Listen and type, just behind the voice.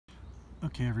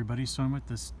Okay everybody, so I'm at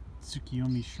this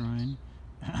Tsukiyomi Shrine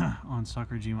on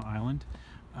Sakurajima Island.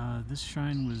 This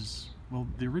shrine was, well,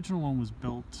 the original one was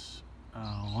built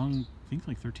I think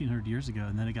like 1300 years ago,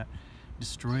 and then it got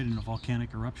destroyed in a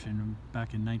volcanic eruption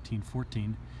back in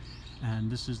 1914, and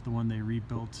this is the one they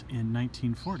rebuilt in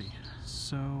 1940.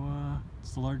 So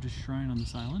it's the largest shrine on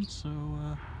this island, so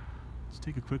let's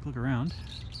take a quick look around.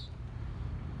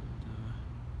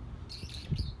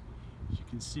 As you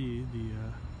can see, the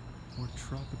more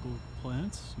tropical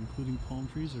plants, including palm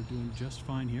trees, are doing just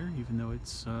fine here, even though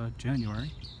it's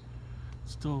January.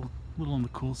 Still a little on the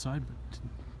cool side, but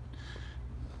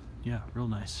yeah, real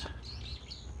nice.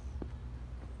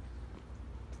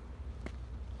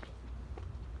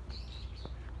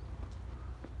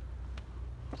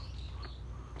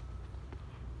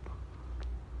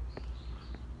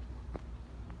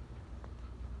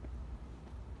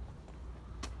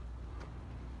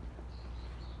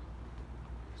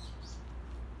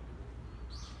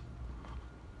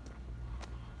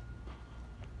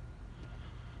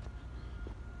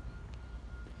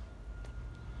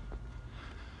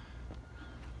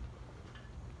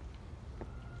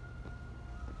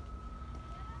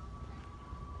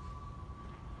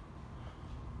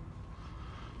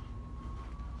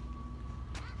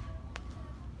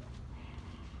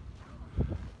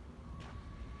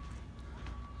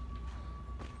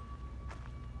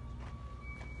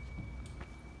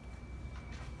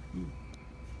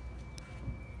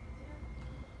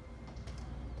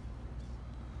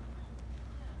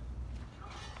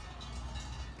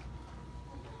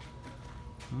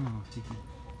 Oh, you can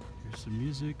hear some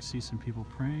music, see some people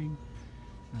praying.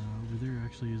 Over there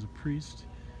actually is a priest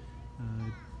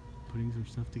putting some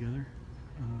stuff together.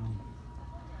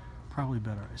 Probably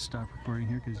better I stop recording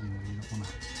here because you don't want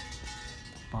to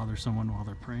bother someone while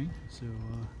they're praying. So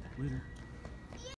later.